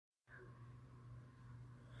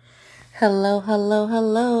Hello, hello,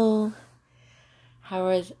 hello. How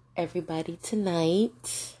is everybody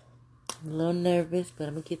tonight? I'm a little nervous, but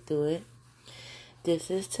I'm going to get through it.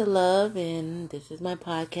 This is To Love, and this is my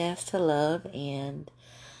podcast, To Love. And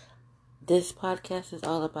this podcast is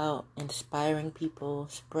all about inspiring people,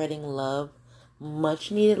 spreading love,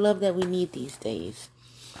 much needed love that we need these days.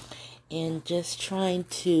 And just trying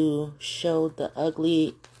to show the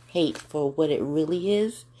ugly hate for what it really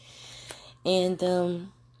is.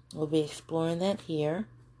 And we'll be exploring that here.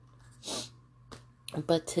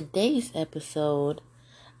 But today's episode,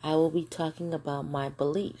 I will be talking about my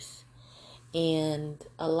beliefs. And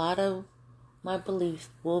a lot of my beliefs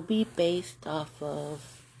will be based off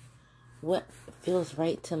of what feels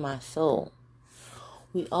right to my soul.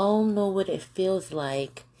 We all know what it feels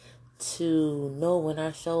like to know when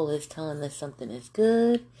our soul is telling us something is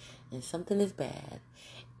good and something is bad.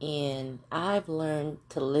 And I've learned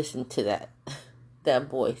to listen to that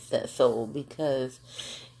voice, that soul, because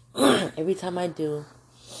every time I do,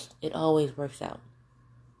 it always works out.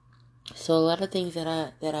 So a lot of things that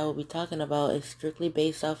I will be talking about is strictly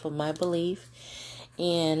based off of my belief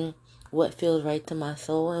and what feels right to my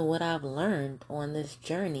soul and what I've learned on this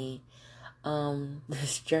journey,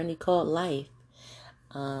 this journey called life.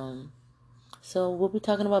 So we'll be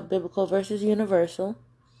talking about biblical versus universal.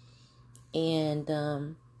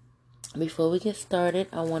 And before we get started,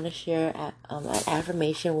 I want to share an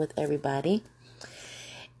affirmation with everybody.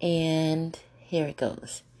 And here it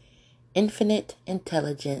goes. Infinite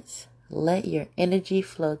intelligence, let your energy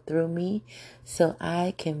flow through me so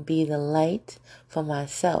I can be the light for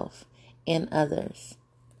myself and others.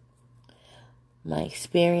 My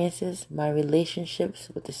experiences, my relationships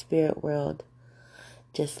with the spirit world,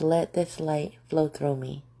 just let this light flow through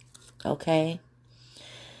me. Okay?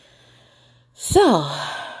 So,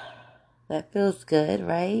 that feels good,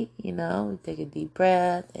 right? You take a deep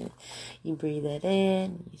breath and you breathe that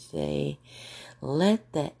in. You say,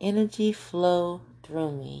 let the energy flow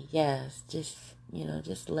through me. Yes,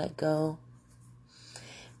 just let go.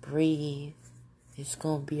 Breathe. It's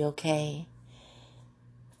going to be okay.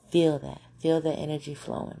 Feel that. Feel the energy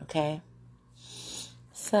flowing, okay?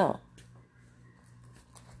 So,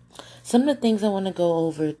 some of the things I want to go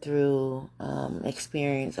over through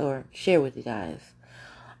experience or share with you guys.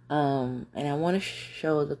 And I want to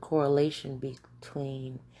show the correlation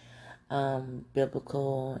between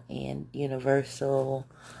biblical and universal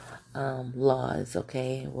laws,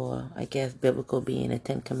 okay? Well, I guess biblical being the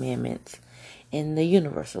 10 Commandments and the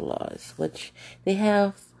universal laws, which they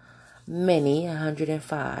have many,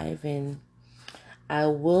 105, and I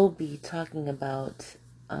will be talking about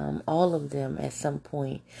all of them at some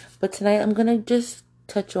point. But tonight I'm going to just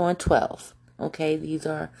touch on 12, okay? These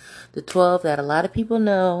are the 12 that a lot of people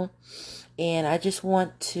know, and I just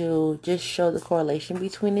want to just show the correlation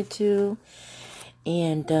between the two.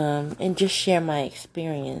 And just share my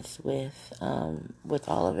experience with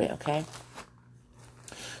all of it, okay?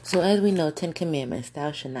 So as we know, 10 Commandments: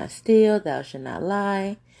 thou shalt not steal, thou shalt not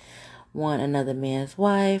lie, want another man's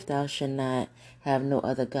wife, thou shalt not have no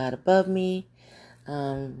other god above me,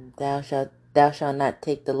 thou shalt not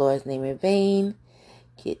take the Lord's name in vain,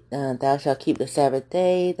 thou shalt keep the Sabbath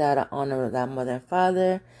day, thou shalt honor thy mother and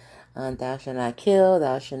father, thou shalt not kill,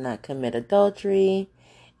 thou shalt not commit adultery,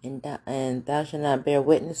 and thou shalt not bear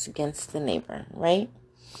witness against the neighbor, right?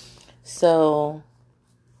 So,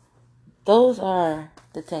 those are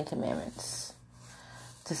the 10 Commandments,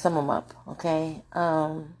 to sum them up, okay?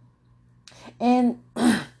 And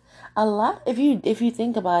a lot, if you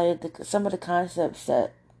think about it, some of the concepts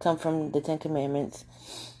that come from the 10 Commandments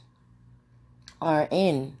are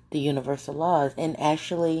in the universal laws. And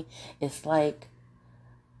actually, it's like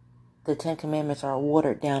the 10 Commandments are a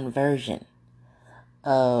watered down version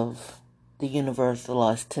of the universal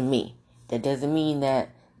laws to me. That doesn't mean that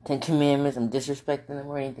 10 Commandments, I'm disrespecting them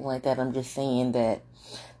or anything like that. I'm just saying that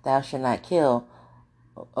thou shalt not kill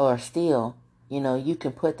or steal. You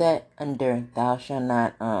can put that under thou shalt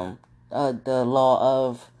not, the law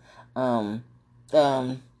of,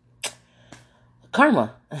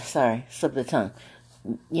 karma. Sorry, slipped the tongue.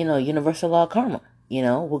 Universal law of karma.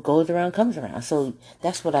 What goes around comes around. So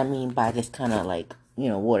that's what I mean by this kind of like,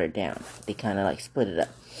 watered down. They kind of like split it up.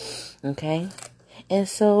 Okay? And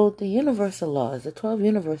so the universal laws, the 12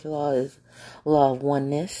 universal laws, is law of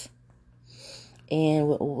oneness. And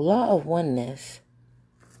with law of oneness,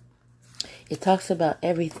 it talks about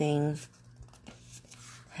everything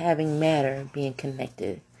having matter being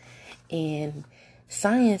connected. And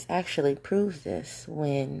science actually proves this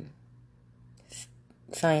when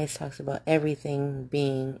science talks about everything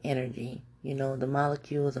being energy. The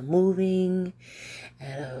molecules are moving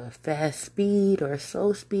at a fast speed or a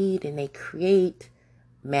slow speed, and they create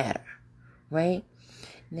matter, right?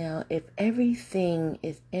 Now, if everything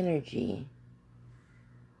is energy,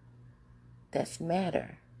 that's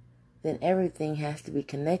matter, then everything has to be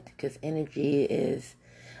connected, because energy is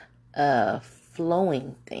a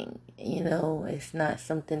flowing thing. It's not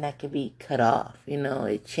something that can be cut off.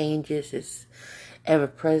 It changes. It's ever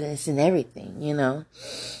present. It's in everything.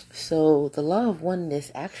 So the law of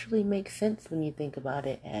oneness actually makes sense when you think about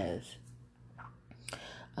it as,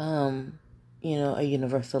 a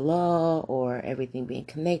universal law, or everything being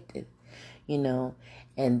connected,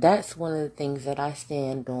 and that's one of the things that I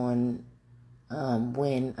stand on,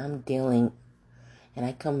 when I'm dealing and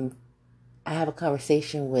I have a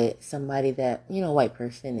conversation with somebody that, white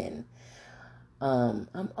person, and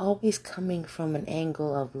I'm always coming from an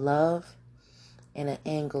angle of love and an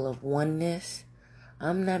angle of oneness.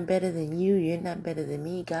 I'm not better than you. You're not better than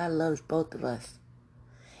me. God loves both of us.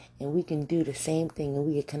 And we can do the same thing, and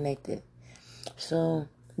we get connected. So,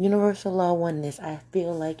 universal law oneness, I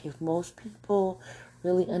feel like if most people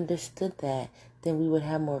really understood that, then we would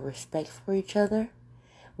have more respect for each other.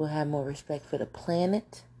 We'll have more respect for the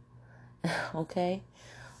planet. Okay?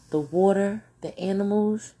 The water, the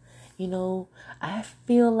animals. I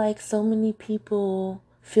feel like so many people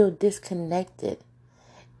feel disconnected,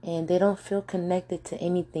 and they don't feel connected to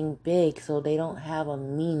anything big, so they don't have a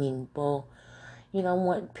meaning. Well, I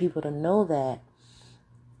want people to know that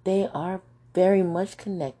they are very much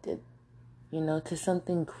connected, to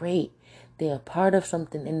something great. They're a part of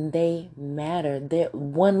something, and they matter. Their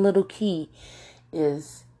one little key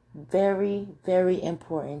is very, very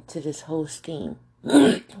important to this whole scheme.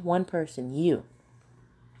 One person, you,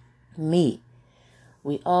 me.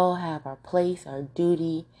 We all have our place, our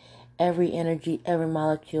duty. Every energy, every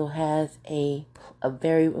molecule has a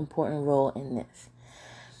very important role in this.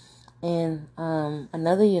 And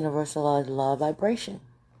another universal law is the law of vibration.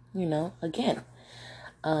 Again,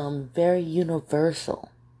 very universal.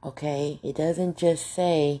 Okay, it doesn't just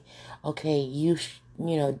say, okay,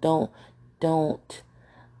 don't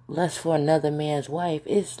lust for another man's wife.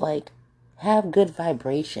 It's like, have good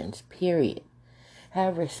vibrations. Period.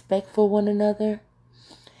 Have respect for one another.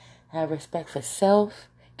 Have respect for self.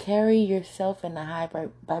 Carry yourself in a high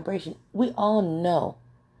vibration. We all know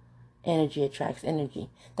energy attracts energy.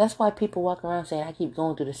 That's why people walk around saying, I keep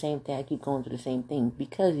going through the same thing. I keep going through the same thing.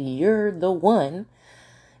 Because you're the one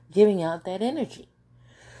giving out that energy.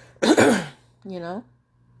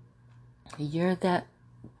 You're that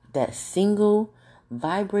single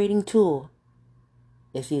vibrating tool.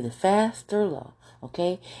 It's either fast or low.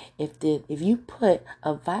 Okay? If you put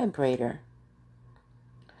a vibrator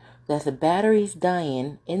that the battery's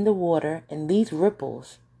dying in the water, and these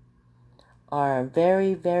ripples are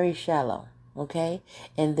very, very shallow, okay?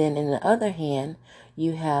 And then in the other hand,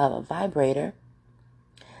 you have a vibrator,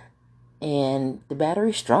 and the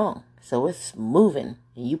battery's strong, so it's moving.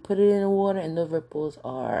 And you put it in the water, and the ripples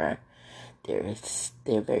are, they're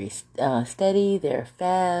very steady, they're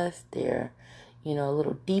fast, they're, a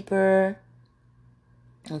little deeper,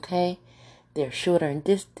 okay? They're shorter in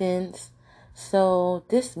distance. So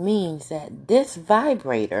this means that this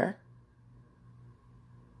vibrator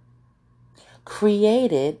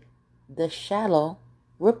created the shallow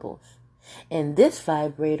ripples. And this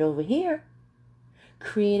vibrator over here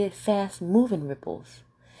created fast moving ripples.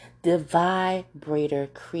 The vibrator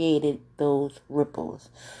created those ripples.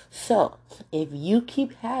 So if you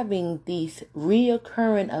keep having these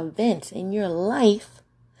reoccurring events in your life,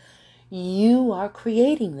 you are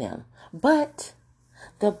creating them. But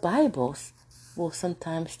the Bible will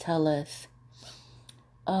sometimes tell us,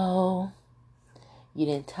 oh, you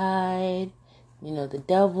didn't tithe, the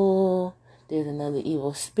devil, there's another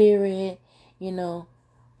evil spirit.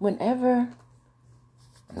 Whenever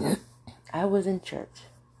I was in church,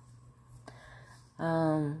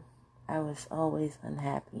 I was always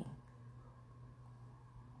unhappy.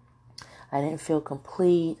 I didn't feel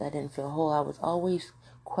complete. I didn't feel whole. I was always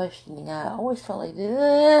questioning. I always felt like,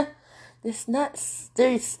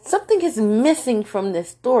 there's something is missing from this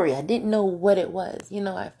story. I didn't know what it was.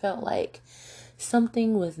 I felt like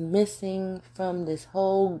something was missing from this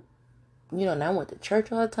whole, and I went to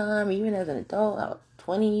church all the time. Even as an adult, I was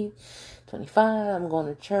 20, 25. I'm going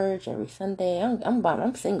to church every Sunday.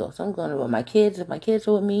 I'm single, so I'm going with my kids. If my kids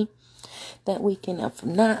are with me that weekend, if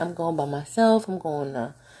not, I'm going by myself. I'm going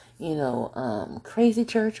to, crazy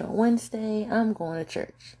church on Wednesday. I'm going to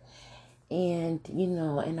church. And,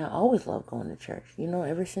 and I always loved going to church.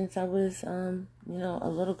 Ever since I was, a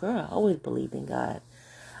little girl, I always believed in God.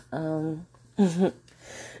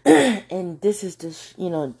 And this is just, I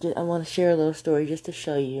want to share a little story just to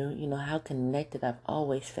show you, how connected I've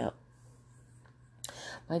always felt.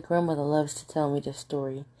 My grandmother loves to tell me this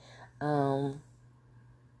story, that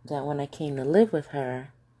when I came to live with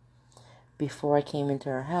her, before I came into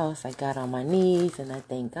her house, I got on my knees and I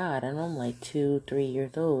thank God. And I'm like 2, 3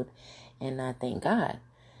 years old, and I thank God,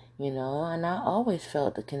 and I always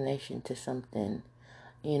felt the connection to something,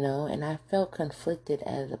 and I felt conflicted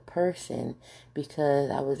as a person because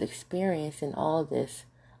I was experiencing all this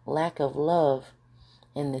lack of love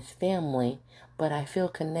in this family, but I feel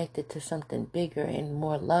connected to something bigger and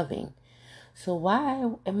more loving. So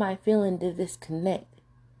why am I feeling the disconnect?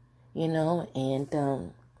 And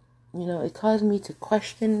it caused me to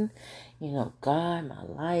question, God, my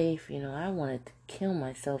life. I wanted to kill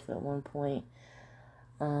myself at one point.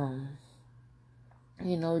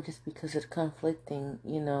 Just because of conflicting,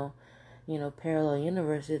 parallel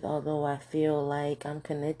universes, although I feel like I'm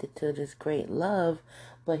connected to this great love,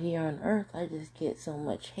 but here on earth, I just get so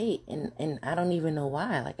much hate, and I don't even know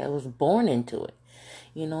why. Like, I was born into it,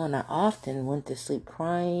 and I often went to sleep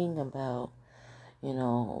crying about,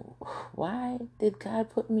 why did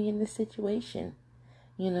God put me in this situation?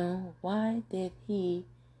 Why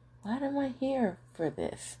am I here for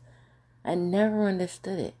this? I never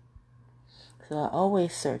understood it. So I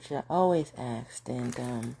always searched, I always asked, and,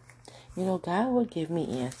 God would give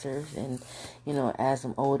me answers. And, as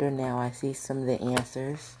I'm older now, I see some of the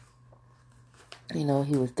answers. He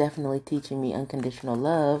was definitely teaching me unconditional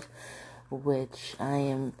love, which I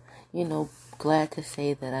am, glad to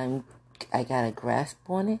say that I got a grasp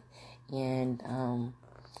on it. And, I'm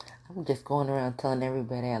just going around telling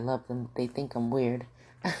everybody I love them. They think I'm weird.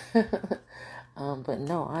 But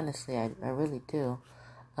no, honestly, I really do.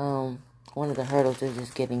 One of the hurdles is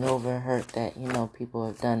just getting over hurt that, people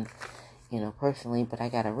have done, personally. But I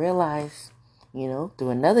got to realize, through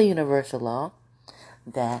another universal law,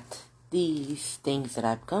 that these things that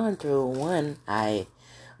I've gone through, one, I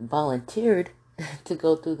volunteered to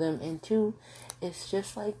go through them, and two, it's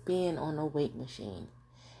just like being on a weight machine,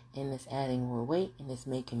 and it's adding more weight and it's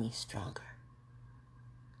making me stronger.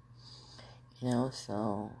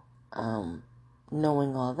 So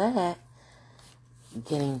knowing all that,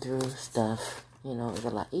 getting through stuff, is a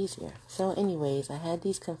lot easier. So anyways, I had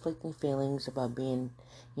these conflicting feelings about being,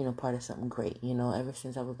 part of something great, ever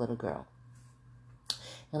since I was a little girl.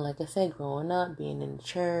 And like I said, growing up, being in the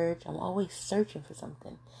church, I'm always searching for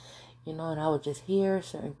something, and I would just hear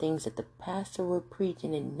certain things that the pastor would preach,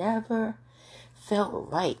 and it never felt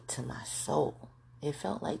right to my soul. It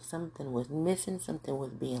felt like something was missing, something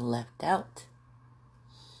was being left out.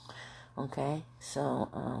 Okay, so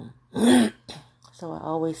so I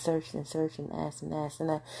always searched and searched and asked, and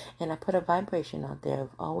I put a vibration out there of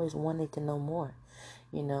always wanting to know more,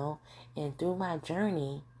 and through my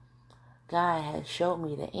journey, God has showed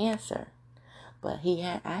me the answer, but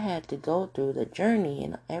I had to go through the journey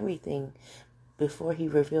and everything before He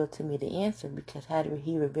revealed to me the answer. Because had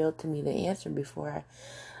He revealed to me the answer before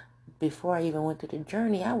I even went through the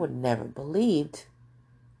journey, I would never believed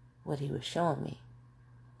what He was showing me,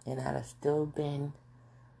 and I'd have still been,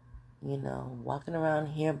 walking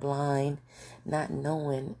around here blind, not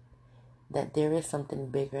knowing that there is something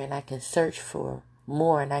bigger, and I can search for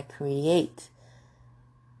more, and I create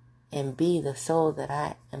and be the soul that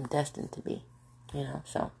I am destined to be,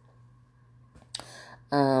 so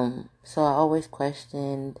I always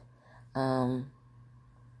questioned.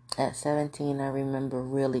 At 17, I remember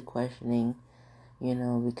really questioning,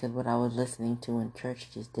 because what I was listening to in church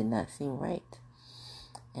just did not seem right.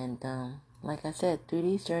 And like I said, through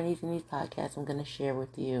these journeys and these podcasts, I'm going to share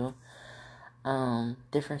with you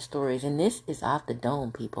different stories. And this is off the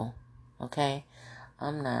dome, people. Okay?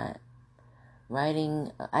 I'm not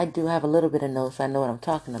writing. I do have a little bit of notes, so I know what I'm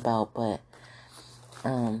talking about. But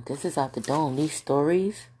this is off the dome. These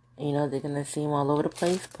stories, they're going to seem all over the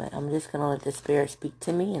place. But I'm just going to let the Spirit speak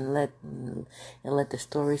to me and let the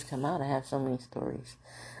stories come out. I have so many stories.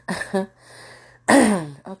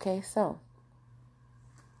 Okay, so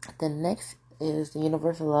the next is the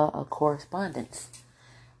universal law of correspondence.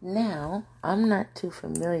 Now, I'm not too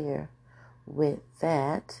familiar with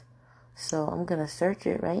that, so I'm going to search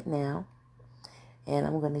it right now, and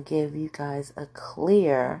I'm going to give you guys a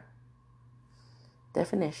clear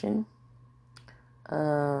definition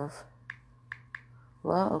of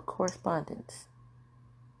law of correspondence.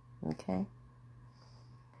 Okay?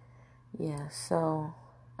 Yeah, so,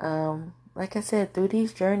 like I said, through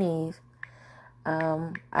these journeys,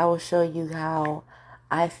 I will show you how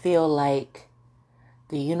I feel like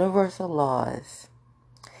the universal laws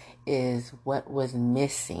is what was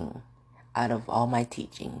missing out of all my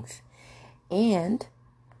teachings. And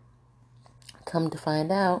Come to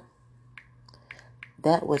find out,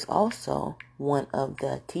 that was also one of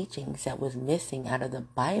the teachings that was missing out of the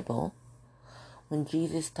Bible when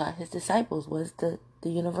Jesus taught his disciples was the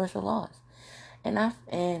universal laws. And I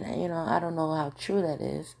don't know how true that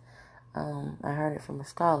is. I heard it from a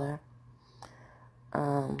scholar.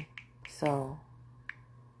 So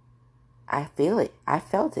I feel it. I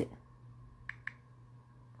felt it.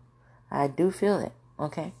 I do feel it.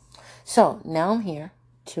 Okay. So now I'm here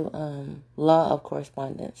to law of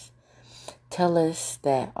correspondence. Tell us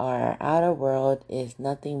that our outer world is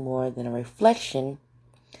nothing more than a reflection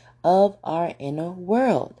of our inner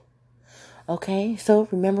world. Okay, so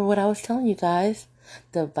remember what I was telling you guys.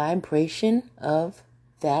 The vibration of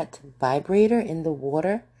that vibrator in the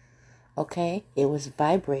water. Okay, it was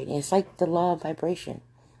vibrating. It's like the law of vibration.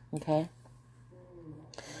 Okay.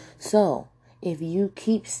 So, if you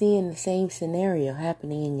keep seeing the same scenario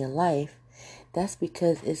happening in your life, that's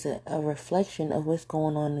because it's a reflection of what's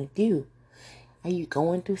going on with you. Are you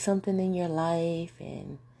going through something in your life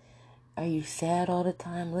and are you sad all the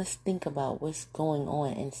time? Let's think about what's going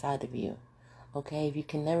on inside of you. Okay, if you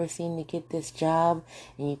can never seem to get this job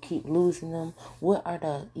and you keep losing them, what are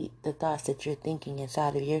the thoughts that you're thinking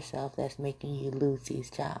inside of yourself that's making you lose these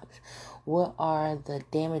jobs? What are the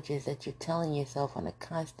damages that you're telling yourself on a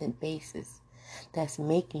constant basis that's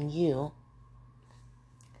making you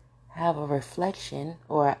have a reflection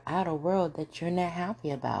or an outer world that you're not happy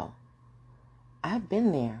about? I've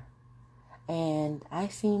been there. And I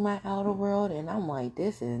seen my outer world and I'm like,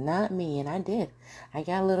 this is not me. And I did. I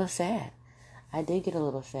got a little sad. I did get a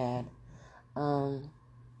little sad.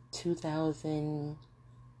 2016,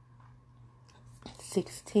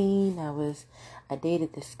 I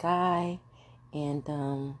dated this guy. And,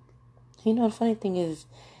 the funny thing is,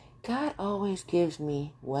 God always gives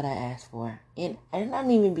me what I ask for. And I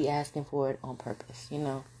don't even be asking for it on purpose,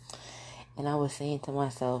 And I was saying to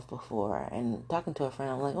myself before and talking to a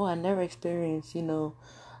friend, I'm like, I never experienced,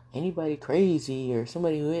 anybody crazy or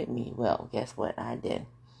somebody who hit me. Well, guess what? I did.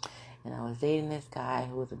 And I was dating this guy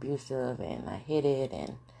who was abusive and I hit it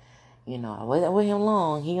and, I wasn't with him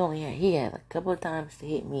long. He had a couple of times to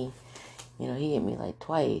hit me. He hit me like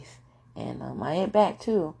twice. And I hit back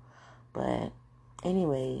too. But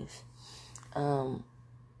anyways,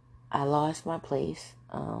 I lost my place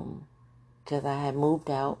because I had moved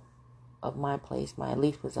out of my place. My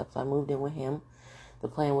lease was up, so I moved in with him. The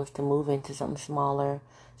plan was to move into something smaller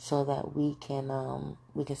so that we can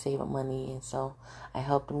save up money. And so I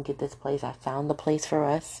helped him get this place. I found the place for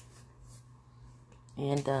us,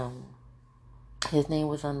 and his name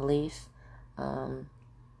was on the lease.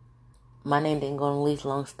 My name didn't go on the lease.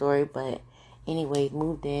 Long story, but anyway,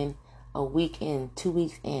 moved in a week in, 2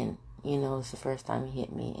 weeks in. It's the first time he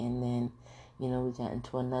hit me, and then we got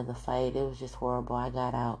into another fight. It was just horrible. I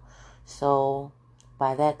got out. So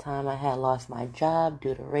by that time, I had lost my job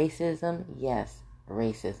due to racism. Yes,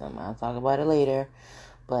 racism. I'll talk about it later.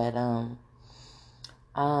 But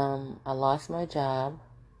I lost my job,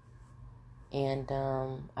 and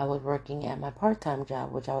I was working at my part-time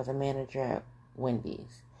job, which I was a manager at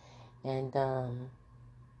Wendy's, and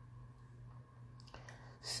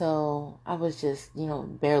so I was just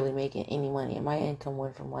barely making any money, and my income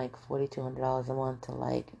went from like $4,200 a month to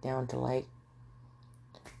down to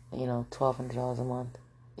 $1,200 a month.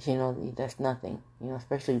 That's nothing.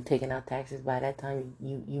 Especially taking out taxes. By that time,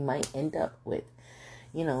 you might end up with,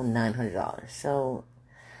 $900. So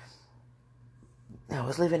I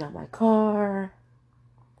was living out my car,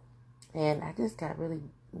 and I just got really,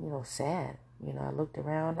 sad. I looked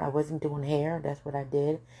around. I wasn't doing hair. That's what I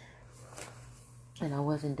did, and I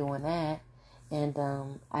wasn't doing that. And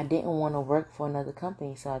I didn't want to work for another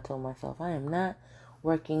company, so I told myself I am not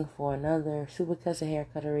working for another Super Cousin Hair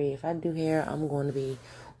Cuttery. If I do hair, I'm going to be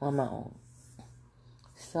on my own.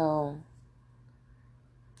 So,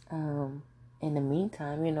 in the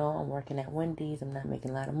meantime, I'm working at Wendy's. I'm not making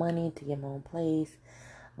a lot of money to get my own place.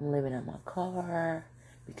 I'm living at my car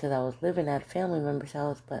because I was living at a family member's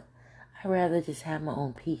house, but I'd rather just have my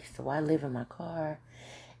own peace. So I live in my car,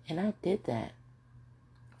 and I did that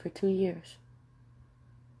for 2 years.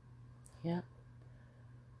 Yep.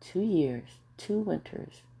 2 years. 2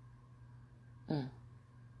 winters.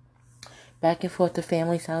 Back and forth to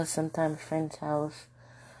family's house, sometimes friend's house.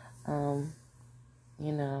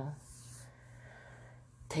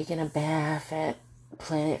 Taking a bath at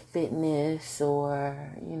Planet Fitness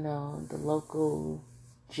or, the local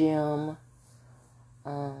gym.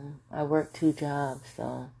 I work 2 jobs,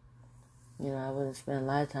 so, I wouldn't spend a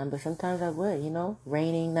lot of time, but sometimes I would,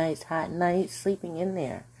 raining nights, hot nights, sleeping in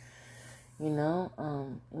there. It was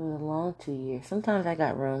a long 2 years. Sometimes I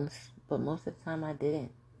got rooms, but most of the time I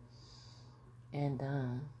didn't. And,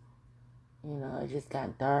 it just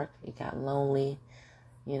got dark. It got lonely.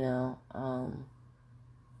 You know,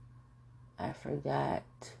 I forgot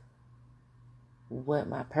what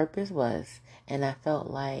my purpose was. And I felt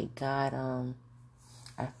like God,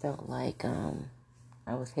 I felt like,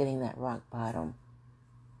 I was hitting that rock bottom.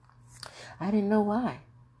 I didn't know why.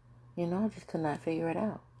 I just could not figure it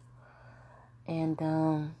out.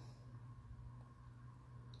 And,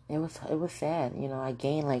 it was sad. I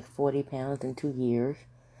gained like 40 pounds in 2 years.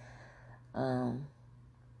 And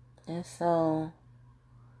so,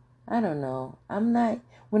 I don't know.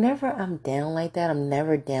 Whenever I'm down like that, I'm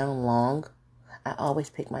never down long. I always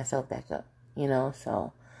pick myself back up,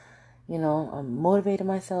 so, I motivated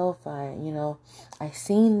myself. I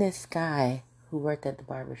seen this guy who worked at the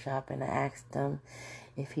barbershop, and I asked him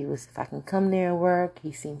if I can come there and work.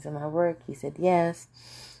 He seen some of my work. He said yes.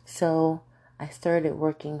 So I started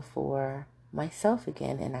working for myself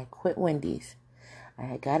again, and I quit Wendy's. I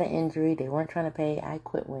had got an injury. They weren't trying to pay. I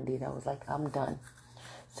quit Wendy's. I was like, I'm done.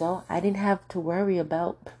 So I didn't have to worry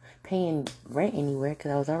about paying rent anywhere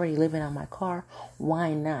because I was already living on my car.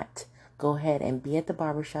 Why not go ahead and be at the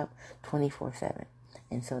barbershop 24/7?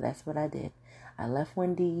 And so that's what I did. I left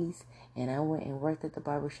Wendy's and I went and worked at the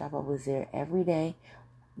barbershop. I was there every day.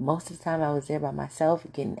 Most of the time I was there by myself,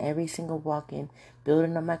 getting every single walk-in,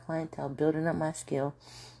 building up my clientele, building up my skill.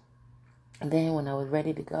 And then when I was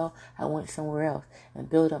ready to go, I went somewhere else and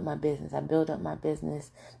built up my business. I built up my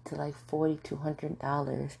business to like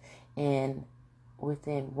 $4,200 and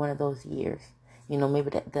within one of those years. Maybe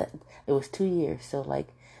that it was 2 years. So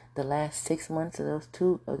like the last 6 months of those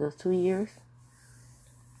two years.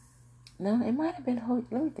 No, it might have been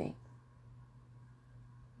let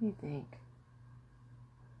me think.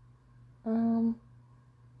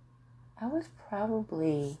 I was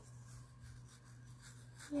probably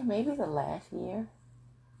maybe the last year.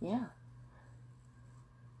 Yeah.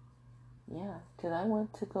 Yeah, because I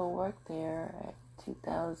went to go work there at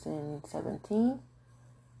 2017.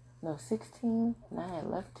 No, 16. And I had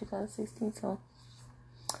left 2016. So,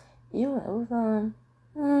 yeah, it was,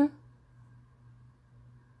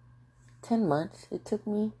 10 months it took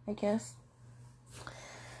me, I guess.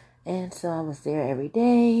 And so I was there every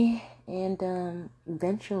day. And,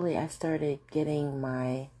 eventually I started getting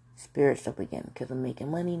my spirits up again because I'm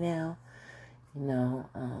making money now.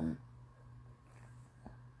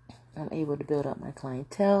 I'm able to build up my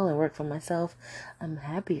clientele and work for myself. I'm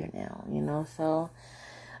happier now, so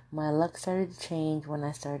my luck started to change when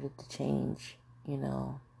I started to change,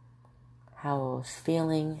 how I was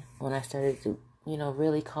feeling, when I started to,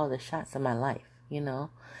 really call the shots of my life,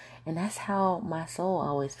 and that's how my soul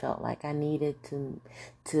always felt like I needed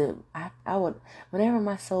I would, whenever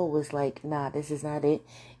my soul was like, nah, this is not it,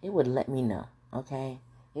 it would let me know, okay?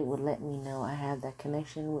 It would let me know I have that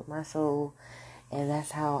connection with my soul. And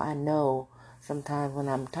that's how I know sometimes when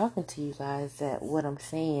I'm talking to you guys that what I'm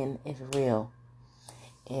saying is real.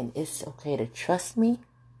 And it's okay to trust me.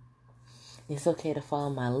 It's okay to follow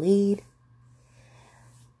my lead.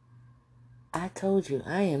 I told you,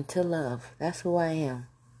 I am to love. That's who I am.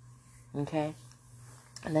 Okay?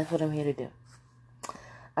 And that's what I'm here to do.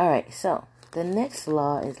 Alright, so the next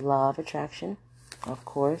law is law of attraction. Of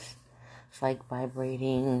course, it's like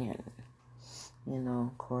vibrating and,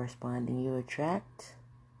 corresponding. You attract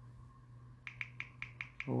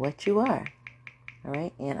what you are.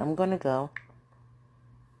 Alright, and I'm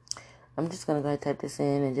just going to go ahead and type this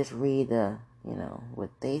in and just read what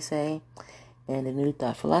they say. And the New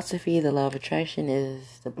Thought Philosophy, the law of attraction,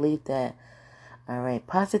 is the belief that,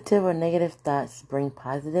 positive or negative thoughts bring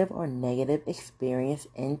positive or negative experience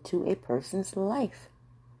into a person's life.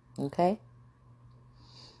 Okay?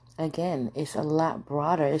 Again, it's a lot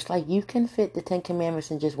broader. It's like you can fit the 10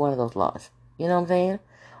 Commandments in just one of those laws. You know what I'm saying?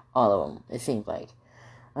 All of them, it seems like.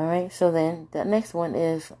 Alright, so then the next one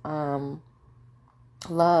is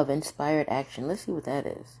law of inspired action. Let's see what that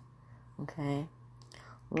is. Okay.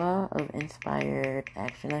 Law of inspired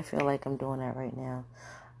action. I feel like I'm doing that right now.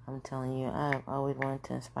 I'm telling you, I've always wanted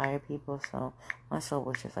to inspire people, so my soul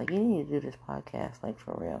was just like, you need to do this podcast, like,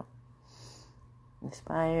 for real.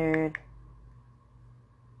 Inspired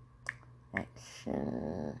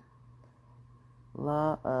action.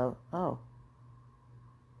 Law of,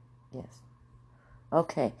 yes.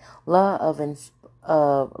 Okay. Law of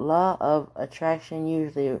attraction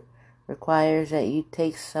usually requires that you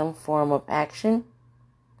take some form of action.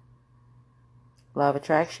 Law of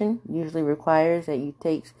attraction usually requires that you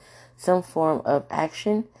take some form of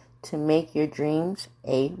action to make your dreams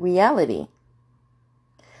a reality.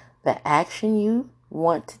 The action you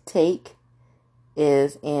want to take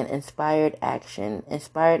is an inspired action.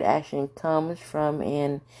 Inspired action comes from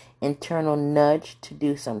an internal nudge to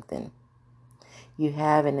do something. You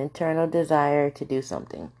have an internal desire to do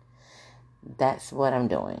something. That's what I'm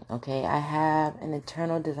doing, okay? I have an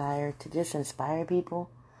internal desire to just inspire people,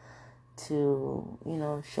 to,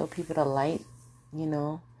 show people the light, you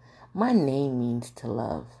know. My name means to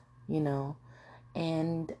love,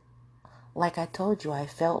 and like I told you, I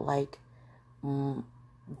felt like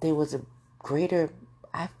there was a greater,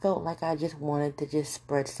 I felt like I just wanted to just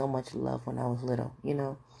spread so much love when I was little,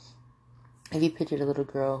 If you picture the little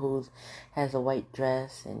girl who has a white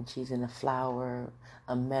dress and she's in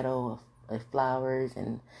a meadow of flowers,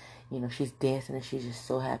 and she's dancing and she's just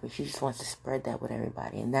so happy. She just wants to spread that with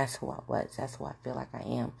everybody, and that's who I was. That's who I feel like I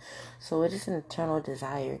am. So it is an eternal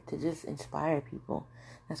desire to just inspire people.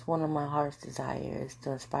 That's one of my heart's desires,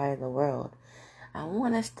 to inspire the world. I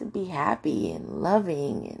want us to be happy and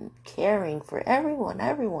loving and caring for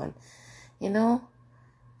everyone. You know,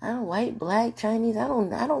 I don't white, black, Chinese. I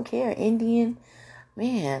don't care. Indian,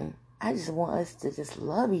 man. I just want us to just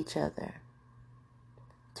love each other.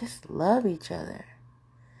 Just love each other.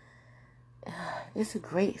 It's a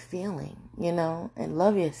great feeling, and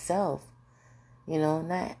love yourself.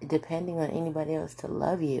 Not depending on anybody else to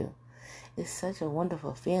love you. It's such a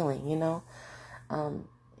wonderful feeling, and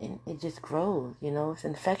it just grows, it's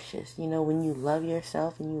infectious. When you love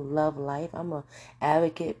yourself and you love life, I'm a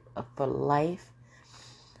advocate for life.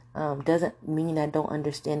 Doesn't mean I don't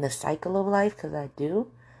understand the cycle of life, because I do,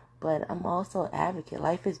 but I'm also an advocate.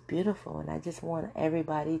 Life is beautiful, and I just want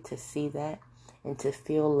everybody to see that and to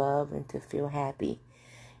feel love and to feel happy,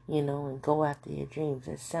 and go after your dreams.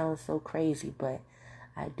 It sounds so crazy, but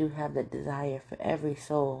I do have the desire for every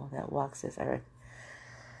soul that walks this earth.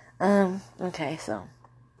 Okay, so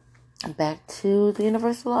back to the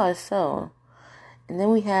universal laws. So, and then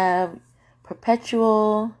we have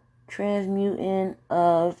perpetual transmuting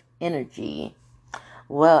of energy.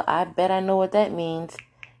 Well, I bet I know what that means.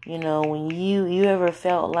 When you ever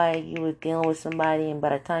felt like you was dealing with somebody, and by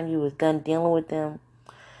the time you was done dealing with them,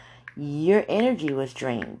 your energy was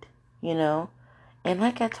drained, And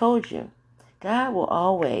like I told you, God will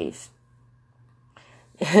always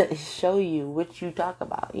show you what you talk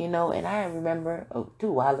about, And I remember,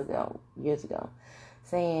 years ago,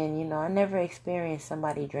 saying, I never experienced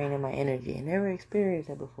somebody draining my energy. I never experienced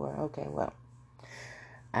it before. Okay, well,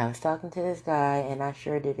 I was talking to this guy, and I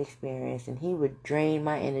sure did experience, and he would drain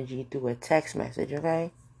my energy through a text message,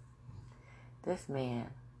 okay? This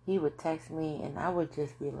man, he would text me, and I would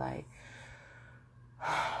just be like,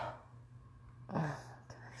 oh,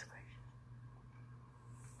 goodness gracious.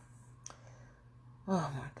 Oh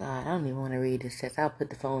my God, I don't even want to read this text. I'll put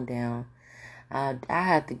the phone down. I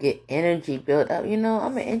had to get energy built up.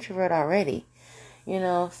 I'm an introvert already,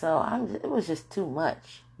 so it was just too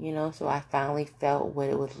much, so I finally felt what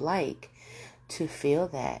it was like to feel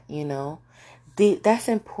that, That's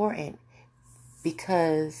important,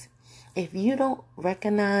 because if you don't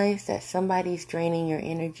recognize that somebody's draining your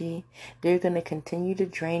energy, they're going to continue to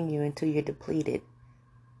drain you until you're depleted.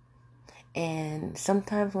 And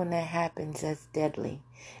sometimes when that happens, that's deadly,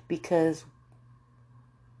 because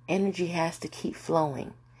energy has to keep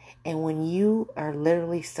flowing. And when you are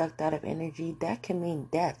literally sucked out of energy, that can mean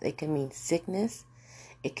death. It can mean sickness.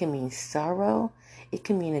 It can mean sorrow. It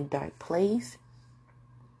can mean a dark place.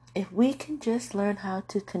 If we can just learn how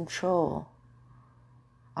to control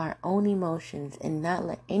our own emotions and not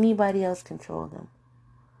let anybody else control them,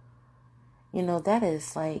 that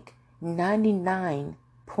is like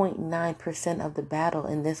 99.9% of the battle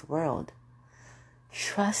in this world.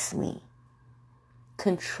 Trust me.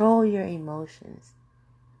 Control your emotions.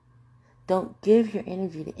 Don't give your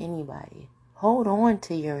energy to anybody. Hold on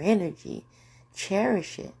to your energy.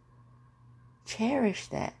 Cherish it. Cherish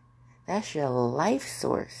that. That's your life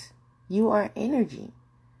source. You are energy.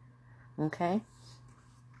 Okay?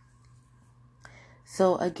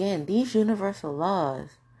 So again, these universal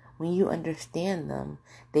laws, when you understand them,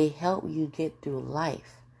 they help you get through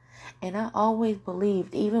life. And I always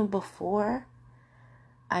believed, even before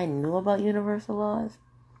I knew about universal laws,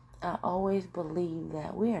 I always believed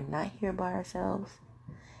that we are not here by ourselves.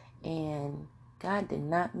 And God did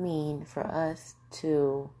not mean for us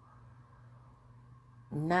to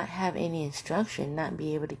not have any instruction, not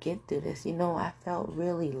be able to get through this. I felt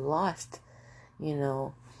really lost,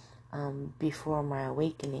 before my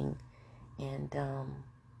awakening. And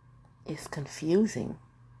it's confusing,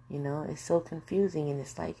 it's so confusing. And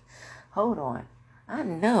it's like, hold on, I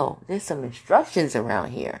know there's some instructions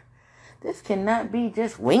around here. This cannot be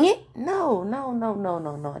just wing it. No.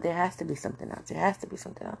 There has to be something else.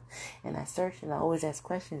 And I searched and I always ask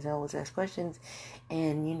questions.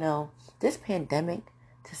 And, this pandemic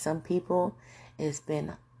to some people has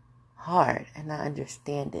been hard. And I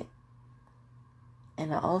understand it.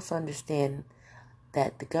 And I also understand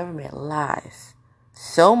that the government lies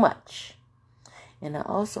so much. And I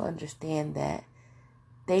also understand that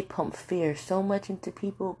they pump fear so much into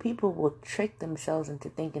people. People will trick themselves into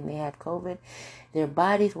thinking they have COVID. Their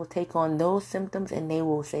bodies will take on those symptoms and they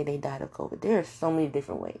will say they died of COVID. There are so many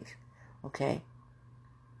different ways. Okay?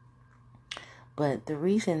 But the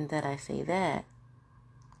reason that I say that,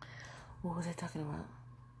 what was I talking about?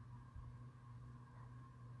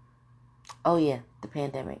 Oh yeah, the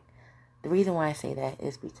pandemic. The reason why I say that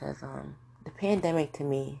is because the pandemic to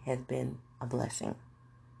me has been a blessing.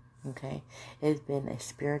 Okay? It's been a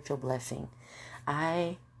spiritual blessing.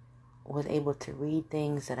 I was able to read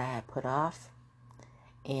things that I had put off,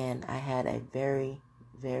 and I had a very,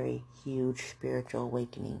 very huge spiritual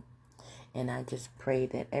awakening. And I just pray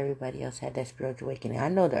that everybody else had that spiritual awakening. I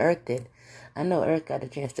know the earth did. I know earth got a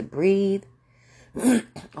chance to breathe.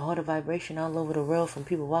 All the vibration all over the world from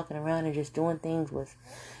people walking around and just doing things was,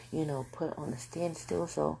 put on a standstill.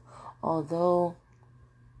 So although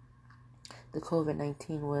the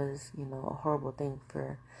COVID-19 was, a horrible thing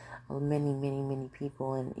for many, many, many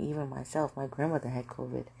people, and even myself, my grandmother had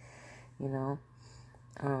COVID,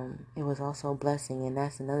 it was also a blessing. And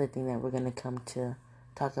that's another thing that we're going to come to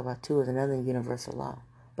talk about too, is another universal law.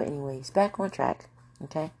 But anyways, back on track.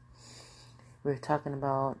 Okay, we're talking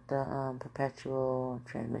about the perpetual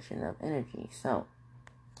transmission of energy. So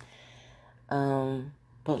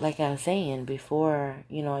but like I was saying before,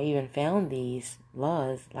 I even found these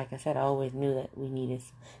laws, like I said, I always knew that we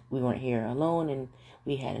weren't here alone, and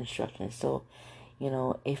we had instructions. So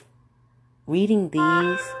if reading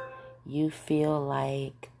these you feel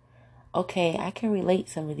like, okay, I can relate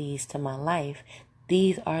some of these to my life,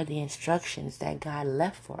 these are the instructions that God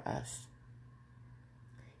left for us.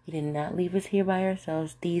 He did not leave us here by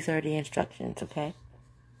ourselves. These are the instructions, okay?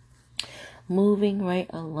 Moving right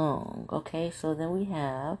along, okay? So then we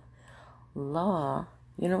have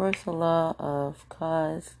universal law of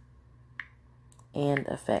cause and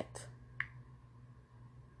effect.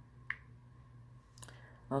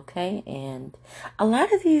 Okay, and a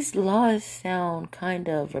lot of these laws sound kind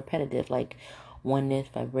of repetitive, like oneness,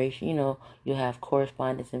 vibration. You have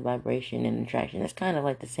correspondence and vibration and attraction. It's kind of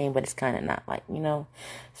like the same, but it's kind of not like,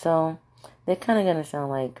 So they're kind of going to sound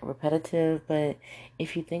like repetitive, but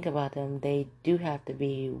if you think about them, they do have to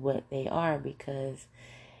be what they are, because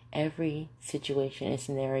every situation and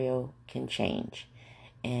scenario can change.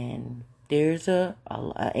 And there's a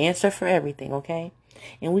answer for everything, okay?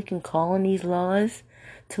 And we can call on these laws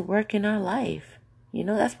to work in our life.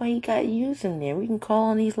 That's why you got to use them there. We can call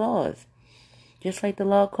on these laws. Just like the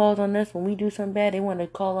law calls on us when we do something bad, they want to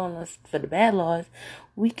call on us for the bad laws.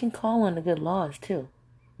 We can call on the good laws too.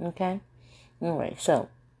 Okay? Alright, so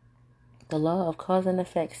the law of cause and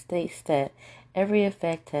effect states that every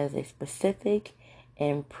effect has a specific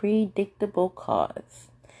and predictable cause.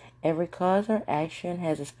 Every cause or action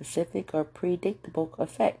has a specific or predictable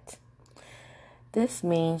effect. This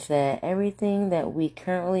means that everything that we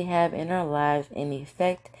currently have in our lives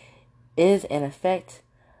is an effect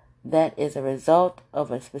that is a result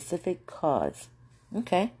of a specific cause.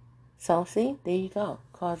 Okay, so see, there you go,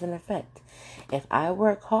 cause and effect. If I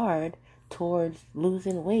work hard towards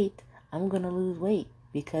losing weight, I'm going to lose weight,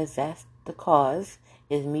 because that's the cause,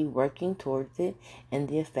 is me working towards it, and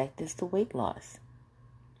the effect is the weight loss.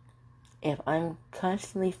 If I'm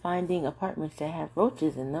constantly finding apartments that have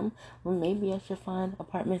roaches in them, well, maybe I should find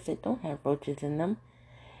apartments that don't have roaches in them,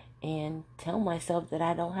 and tell myself that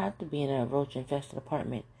I don't have to be in a roach-infested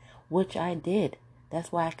apartment, which I did.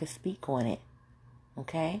 That's why I could speak on it.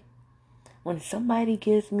 Okay? When somebody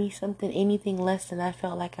gives me something, anything less than I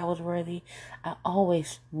felt like I was worthy, I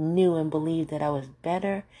always knew and believed that I was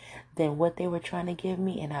better than what they were trying to give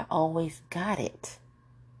me, and I always got it.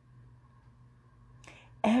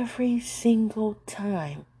 Every single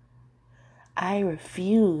time I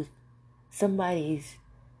refused somebody's,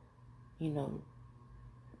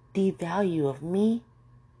 devalue of me,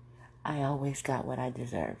 I always got what I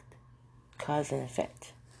deserved. Cause and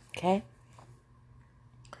effect. Okay?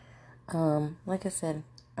 Like I said,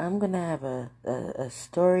 I'm going to have a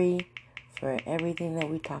story for everything that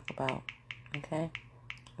we talk about. Okay?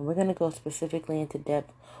 And we're going to go specifically into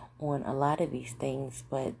depth on a lot of these things,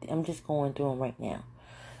 but I'm just going through them right now.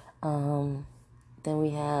 Then we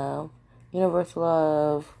have universal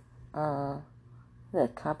law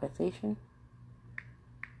of compensation.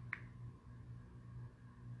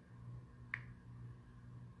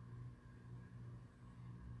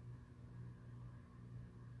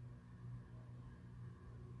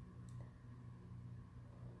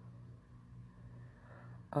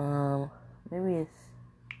 Maybe it's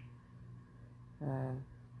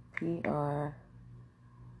PRSA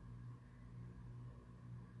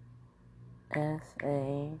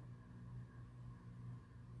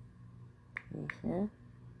patient.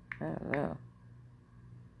 I don't know.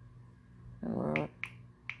 World.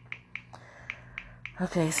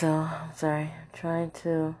 Okay, so I'm sorry. I'm trying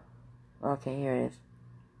to. Okay, here it is.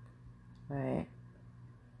 All right.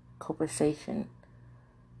 Compensation.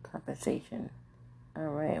 All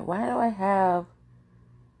right. Why do I have?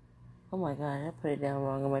 Oh my God, I put it down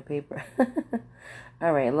wrong on my paper.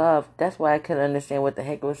 All right, love. That's why I couldn't understand what the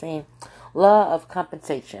heck it was saying. Law of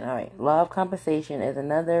compensation. All right, law of compensation is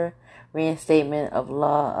another reinstatement of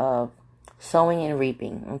law of sowing and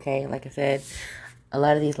reaping. Okay, like I said, a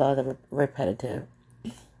lot of these laws are repetitive.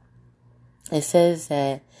 It says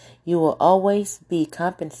that you will always be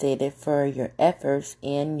compensated for your efforts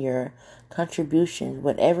and your contributions,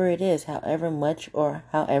 whatever it is, however much or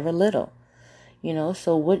however little.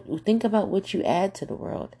 So think about what you add to the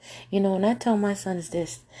world. And I tell my sons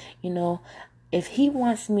this, if he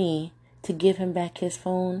wants me to give him back his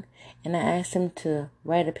phone and I ask him to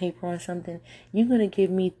write a paper on something, you're going to give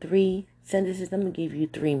me 3 sentences. I'm going to give you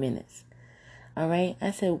 3 minutes. All right. I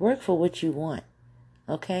said, work for what you want.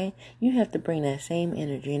 Okay. You have to bring that same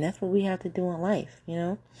energy. And that's what we have to do in life.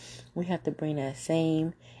 We have to bring that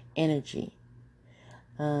same energy.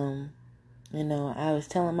 I was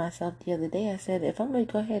telling myself the other day, I said, if I'm going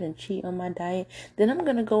to go ahead and cheat on my diet, then I'm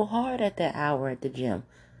going to go hard at that hour at the gym.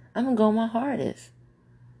 I'm going to go my hardest.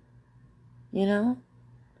 We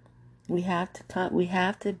have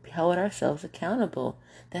to hold ourselves accountable.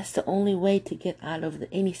 That's the only way to get out of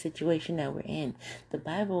any situation that we're in. The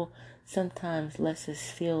Bible sometimes lets us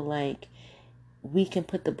feel like we can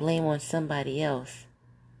put the blame on somebody else.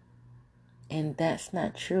 And that's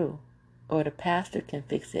not true. Or the pastor can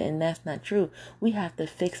fix it, and that's not true. We have to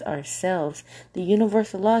fix ourselves. The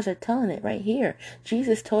universal laws are telling it right here.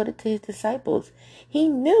 Jesus told it to his disciples. He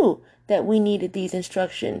knew that we needed these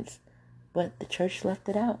instructions, but the church left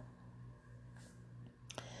it out.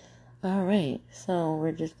 All right, so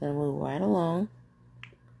we're just going to move right along.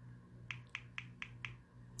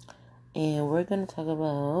 And we're going to talk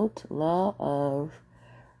about law of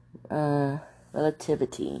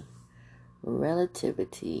relativity.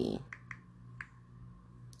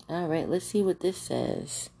 All right, let's see what this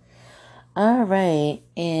says. All right,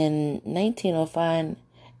 in 1905,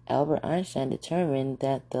 Albert Einstein determined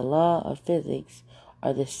that the law of physics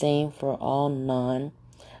are the same for all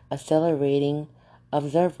non-accelerating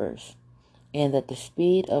observers, and that the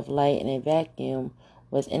speed of light in a vacuum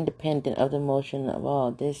was independent of the motion of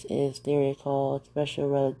all. This is theory called special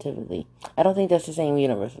relativity. I don't think that's the same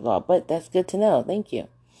universal law, but that's good to know. Thank you.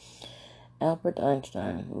 Albert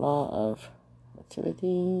Einstein, law of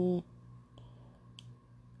relativity.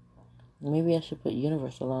 Maybe I should put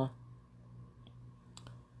universal law.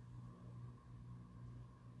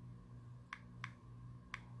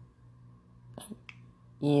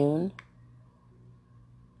 Un.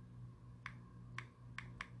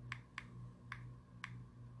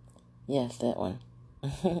 Yes, that one.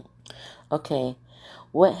 Okay.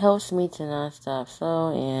 What helps me to not stop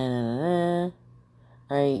slow and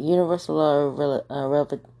alright, universal law of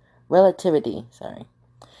relativity. Sorry.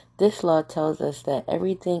 This law tells us that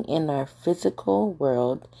everything in our physical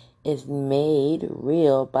world is made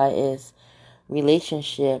real by its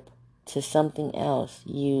relationship to something else.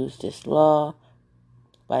 Use this law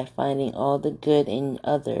by finding all the good in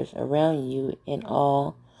others around you and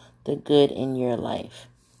all the good in your life.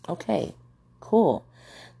 Okay, cool.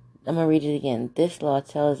 I'm going to read it again. This law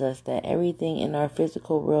tells us that everything in our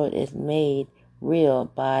physical world is made real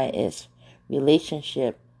by its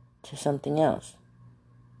relationship to something else.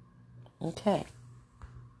 Okay.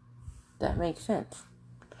 That makes sense.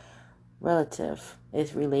 Relative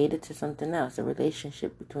is related to something else. A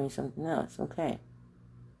relationship between something else. Okay.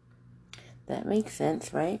 That makes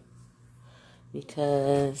sense, right?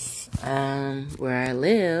 Because where I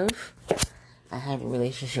live, I have a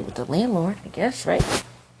relationship with the landlord, I guess, right?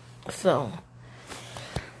 So,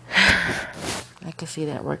 I can see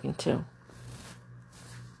that working too.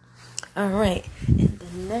 All right. And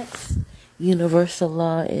the next universal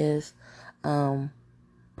law is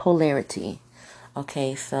polarity.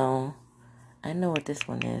 Okay, so I know what this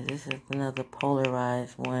one is. This is another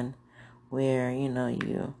polarized one where,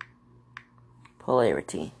 you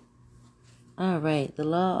polarity. All right, the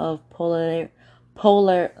law of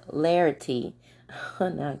polarity.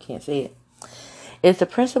 Now I can't say it. It's the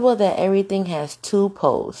principle that everything has 2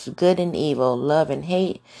 poles, good and evil, love and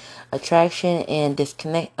hate, attraction and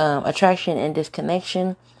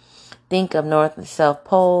disconnection. Think of north and south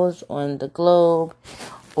poles on the globe.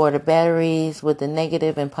 or the batteries with the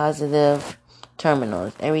negative and positive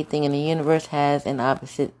terminals. Everything in the universe has an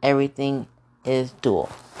opposite. Everything is dual.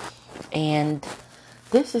 And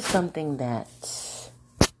this is something that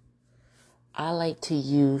I like to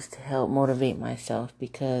use to help motivate myself,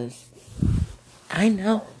 because I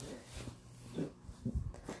know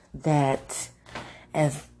that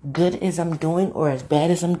as good as I'm doing or as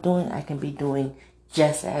bad as I'm doing, I can be doing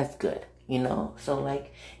just as good, So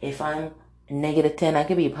like if I'm -10, I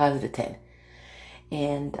could be a +10.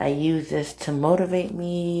 And I use this to motivate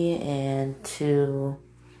me and to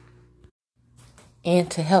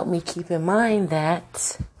help me keep in mind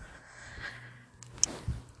that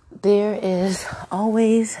there is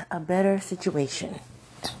always a better situation.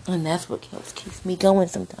 And that's what keeps me going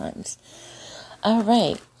sometimes. All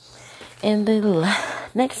right. And the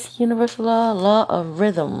next universal law of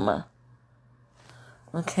rhythm.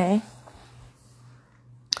 Okay.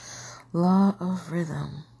 Law of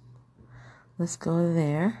rhythm. Let's go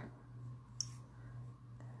there.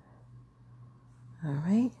 All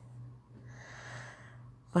right.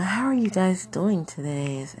 But how are you guys doing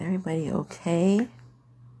today? Is everybody okay?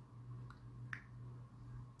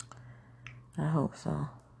 I hope so.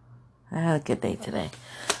 I had a good day today.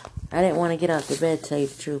 I didn't want to get out of bed, to tell you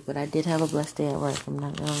the truth, but I did have a blessed day at work. I'm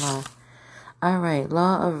not going to lie. Alright,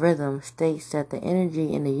 law of rhythm states that the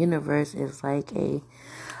energy in the universe is like a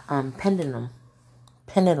pendulum.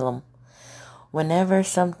 Whenever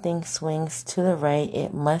something swings to the right,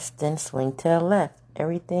 it must then swing to the left.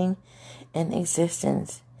 Everything in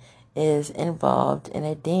existence is involved in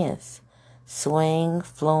a dance. Swing,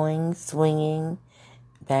 flowing, swinging,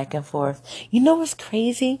 back and forth. You know what's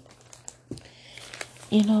crazy?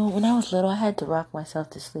 When I was little, I had to rock myself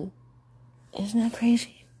to sleep. Isn't that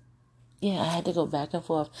crazy? Yeah, I had to go back and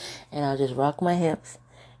forth, and I'll just rock my hips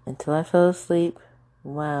until I fell asleep.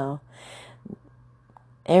 Wow.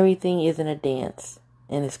 Everything is in a dance.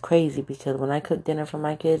 And it's crazy because when I cook dinner for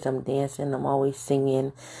my kids, I'm dancing. I'm always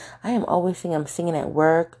singing. I am always singing. I'm singing at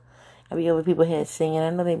work. I be over people's heads singing. I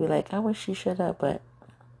know they be like, I wish she shut up, but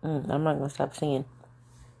I'm not going to stop singing.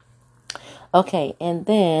 Okay, and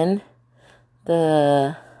then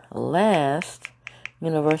the last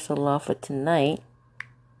universal law for tonight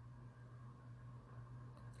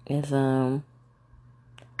is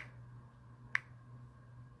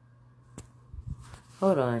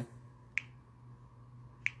hold on.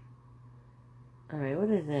 Alright, what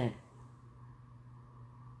is that?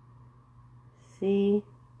 See?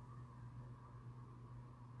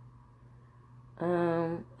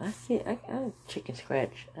 I see, I chicken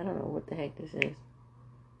scratch. I don't know what the heck this is.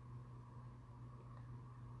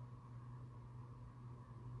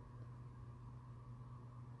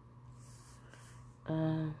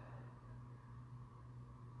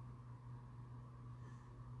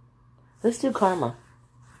 Let's do karma.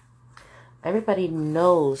 Everybody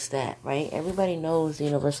knows that, right? Everybody knows the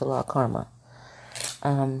universal law of karma.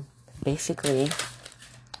 Basically,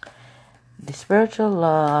 the spiritual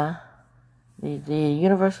law, the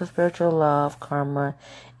universal spiritual law of karma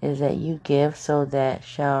is that you give so that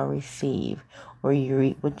shall receive, or you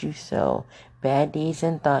reap what you sow. Bad deeds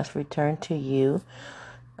and thoughts return to you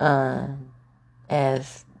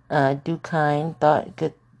as do kind,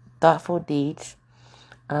 thoughtful deeds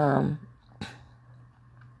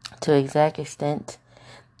to exact extent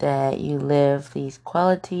that you live these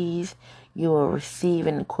qualities, you will receive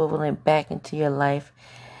an equivalent back into your life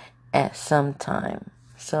at some time.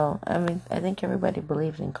 So, I think everybody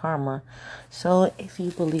believes in karma. So, if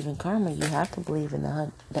you believe in karma, you have to believe in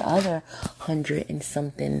the other 100 and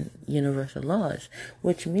something universal laws.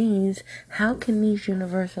 Which means, how can these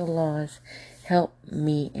universal laws help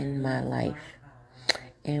me in my life?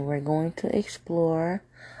 And we're going to explore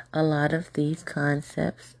a lot of these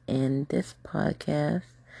concepts in this podcast.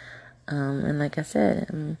 And like I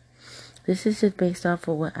said, this is just based off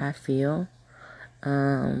of what I feel,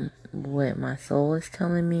 what my soul is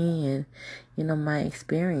telling me, and my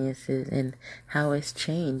experiences and how it's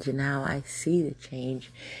changed and how I see the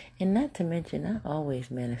change. And not to mention, I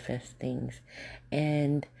always manifest things.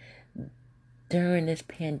 And during this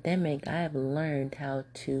pandemic, I have learned how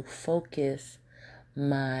to focus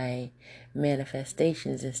my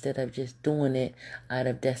manifestations instead of just doing it out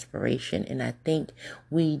of desperation. And I think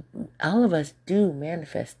all of us do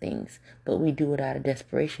manifest things, but we do it out of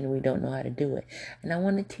desperation. We don't know how to do it. And I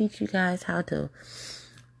want to teach you guys how to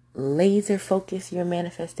laser focus your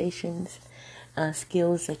manifestations,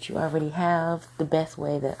 skills that you already have, the best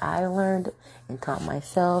way that I learned and taught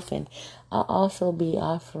myself. And I'll also be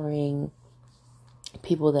offering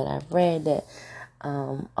people that I've read that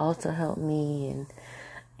also helped me,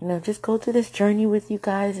 just go through this journey with you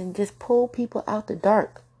guys and just pull people out the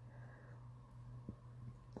dark.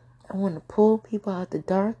 I want to pull people out the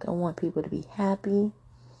dark. I want people to be happy.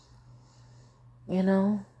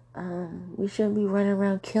 We shouldn't be running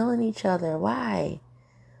around killing each other. Why?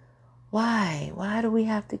 Why do we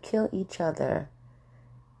have to kill each other?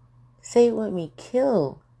 Say it with me.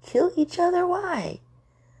 Kill each other? Why?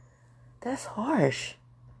 That's harsh.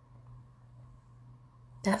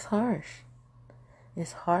 It's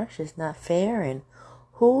harsh. It's not fair. And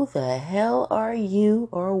who the hell are you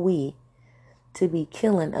or we to be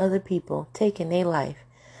killing other people, taking their life,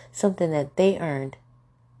 something that they earned?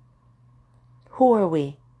 Who are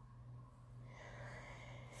we?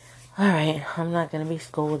 Alright, I'm not going to be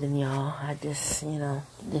scolding y'all. I just,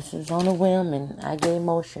 this is on a whim and I get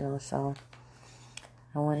emotional, so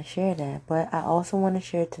I want to share that. But I also want to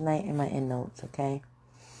share tonight in my end notes, okay?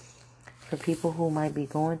 For people who might be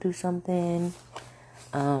going through something,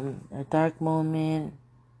 a dark moment,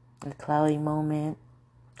 a cloudy moment,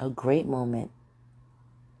 a great moment.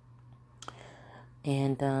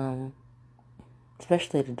 And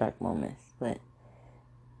especially the dark moments. But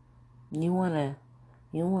you want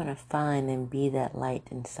to find and be that light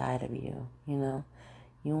inside of you, You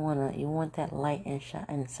want that light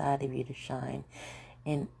inside of you to shine.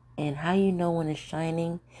 And how you know when it's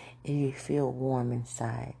shining is you feel warm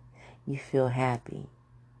inside. You feel happy.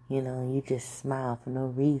 You just smile for no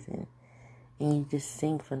reason. And you just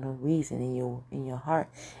sing for no reason, and your heart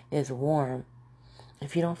is warm.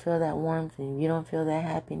 If you don't feel that warmth and you don't feel that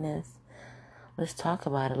happiness, let's talk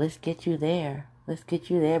about it. Let's get you there. Let's get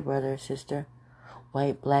you there, brother or sister.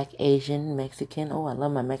 White, black, Asian, Mexican. Oh, I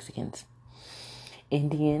love my Mexicans.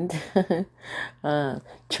 Indians,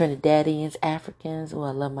 Trinidadians, Africans. Oh,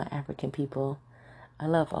 I love my African people. I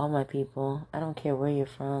love all my people. I don't care where you're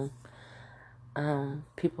from.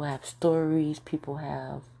 People have stories. People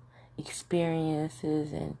have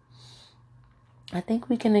experiences, and I think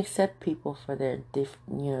we can accept people for their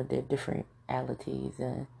their different realities,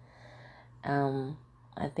 and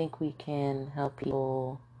I think we can help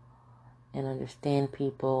people and understand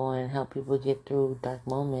people and help people get through dark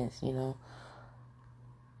moments.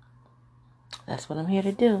 That's what I'm here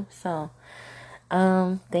to do. So,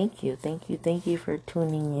 thank you for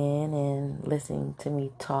tuning in and listening to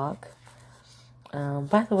me talk.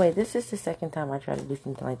 By the way, this is the second time I try to do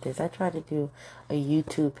something like this. I tried to do a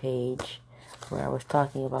YouTube page where I was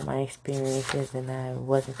talking about my experiences and I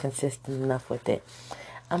wasn't consistent enough with it.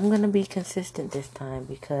 I'm going to be consistent this time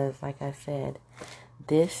because, like I said,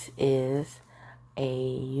 this is a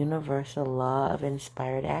universal law of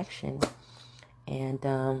inspired action. And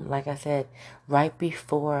like I said, right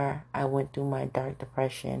before I went through my dark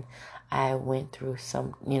depression, I went through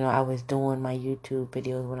some, I was doing my YouTube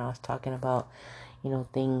videos when I was talking about,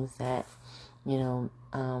 things that,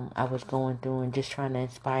 I was going through and just trying to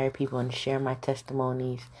inspire people and share my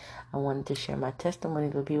testimonies. I wanted to share my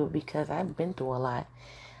testimonies with people because I've been through a lot.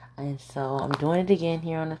 And so I'm doing it again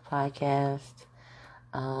here on this podcast.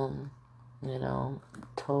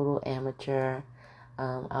 Total amateur.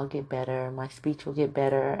 I'll get better. My speech will get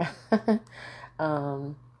better.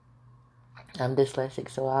 I'm dyslexic,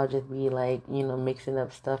 so I'll just be like, mixing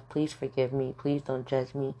up stuff. Please forgive me. Please don't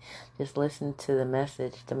judge me. Just listen to the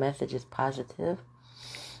message. The message is positive.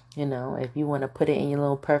 If you want to put it in your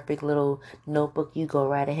little perfect little notebook, you go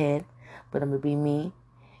right ahead. But I'm going to be me.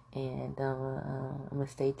 And I'm going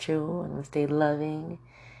to stay true. I'm going to stay loving.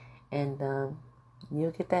 And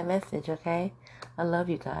you'll get that message, okay? I love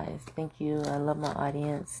you guys. Thank you. I love my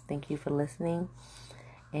audience. Thank you for listening.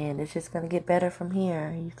 And it's just going to get better from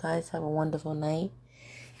here. You guys have a wonderful night.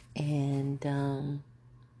 And,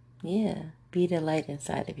 be the light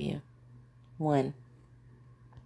inside of you. 1.